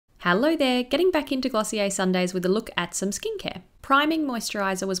Hello there, getting back into Glossier Sundays with a look at some skincare. Priming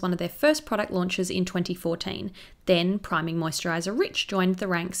Moisturiser was one of their first product launches in 2014. Then Priming Moisturiser Rich joined the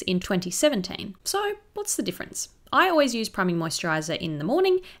ranks in 2017. So what's the difference? I always use Priming Moisturiser in the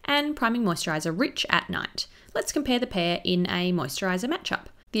morning and Priming Moisturiser Rich at night. Let's compare the pair in a moisturiser matchup.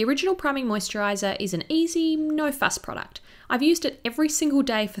 The original Priming Moisturiser is an easy, no-fuss product. I've used it every single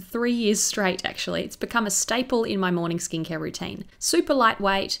day for 3 years straight, actually. It's become a staple in my morning skincare routine. Super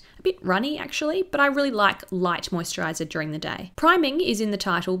lightweight, a bit runny actually, but I really like light moisturiser during the day. Priming is in the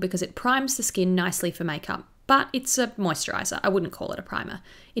title because it primes the skin nicely for makeup. But it's a moisturiser, I wouldn't call it a primer.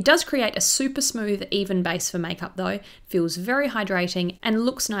 It does create a super smooth, even base for makeup though, feels very hydrating and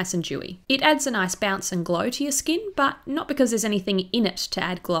looks nice and dewy. It adds a nice bounce and glow to your skin, but not because there's anything in it to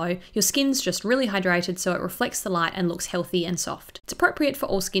add glow. Your skin's just really hydrated so it reflects the light and looks healthy and soft. It's appropriate for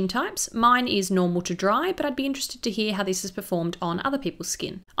all skin types. Mine is normal to dry, but I'd be interested to hear how this has performed on other people's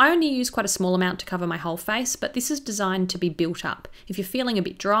skin. I only use quite a small amount to cover my whole face, but this is designed to be built up. If you're feeling a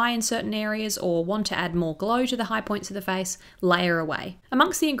bit dry in certain areas or want to add more glow to the high points of the face, layer away.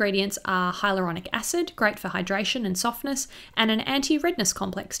 Amongst the ingredients are hyaluronic acid, great for hydration and softness, and an anti-redness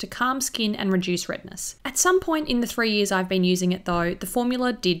complex to calm skin and reduce redness. At some point in the 3 years I've been using it though, the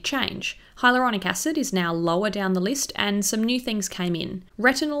formula did change. Hyaluronic acid is now lower down the list and some new things came in.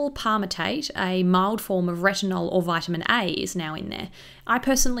 Retinol palmitate, a mild form of retinol or vitamin A, is now in there. I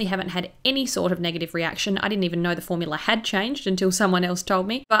personally haven't had any sort of negative reaction. I didn't even know the formula had changed until someone else told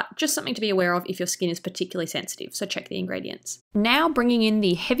me, but just something to be aware of if your skin is particularly sensitive, so check the ingredients. Now bringing in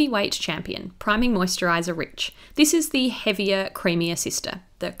the heavyweight champion, Priming Moisturiser Rich. This is the heavier, creamier sister,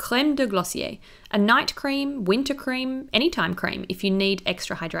 the Crème de Glossier, a night cream, winter cream, anytime cream if you need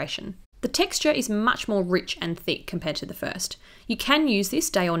extra hydration. The texture is much more rich and thick compared to the first. You can use this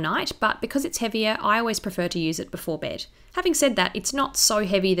day or night, but because it's heavier, I always prefer to use it before bed. Having said that, it's not so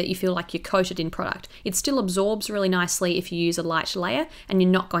heavy that you feel like you're coated in product. It still absorbs really nicely if you use a light layer and you're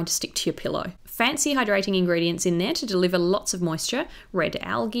not going to stick to your pillow. Fancy hydrating ingredients in there to deliver lots of moisture, red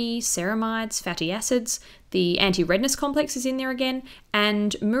algae, ceramides, fatty acids, the anti-redness complex is in there again,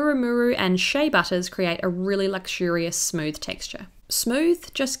 and muru and shea butters create a really luxurious smooth texture.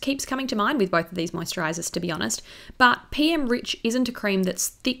 Smooth just keeps coming to mind with both of these moisturisers, to be honest, but PM Rich isn't a cream that's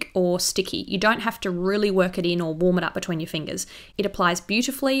thick or sticky. You don't have to really work it in or warm it up between your fingers. It applies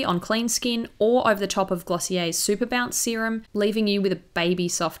beautifully on clean skin or over the top of Glossier's Super Bounce serum, leaving you with a baby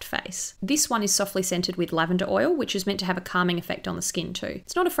soft face. This one is softly scented with lavender oil, which is meant to have a calming effect on the skin too.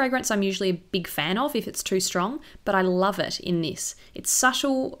 It's not a fragrance I'm usually a big fan of if it's too strong, but I love it in this. It's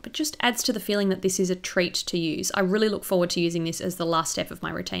subtle, but just adds to the feeling that this is a treat to use. I really look forward to using this as the last step of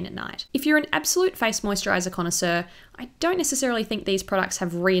my routine at night. If you're an absolute face moisturiser connoisseur, I don't necessarily think these products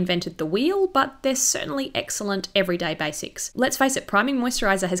have reinvented the wheel, but they're certainly excellent everyday basics. Let's face it, Priming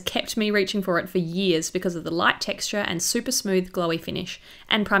Moisturiser has kept me reaching for it for years because of the light texture and super smooth glowy finish.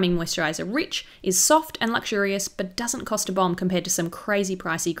 And Priming Moisturiser Rich is soft and luxurious, but doesn't cost a bomb compared to some crazy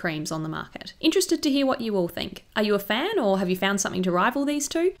pricey creams on the market. Interested to hear what you all think. Are you a fan or have you found something to rival these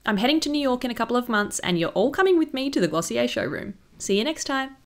two? I'm heading to New York in a couple of months and you're all coming with me to the Glossier showroom. See you next time.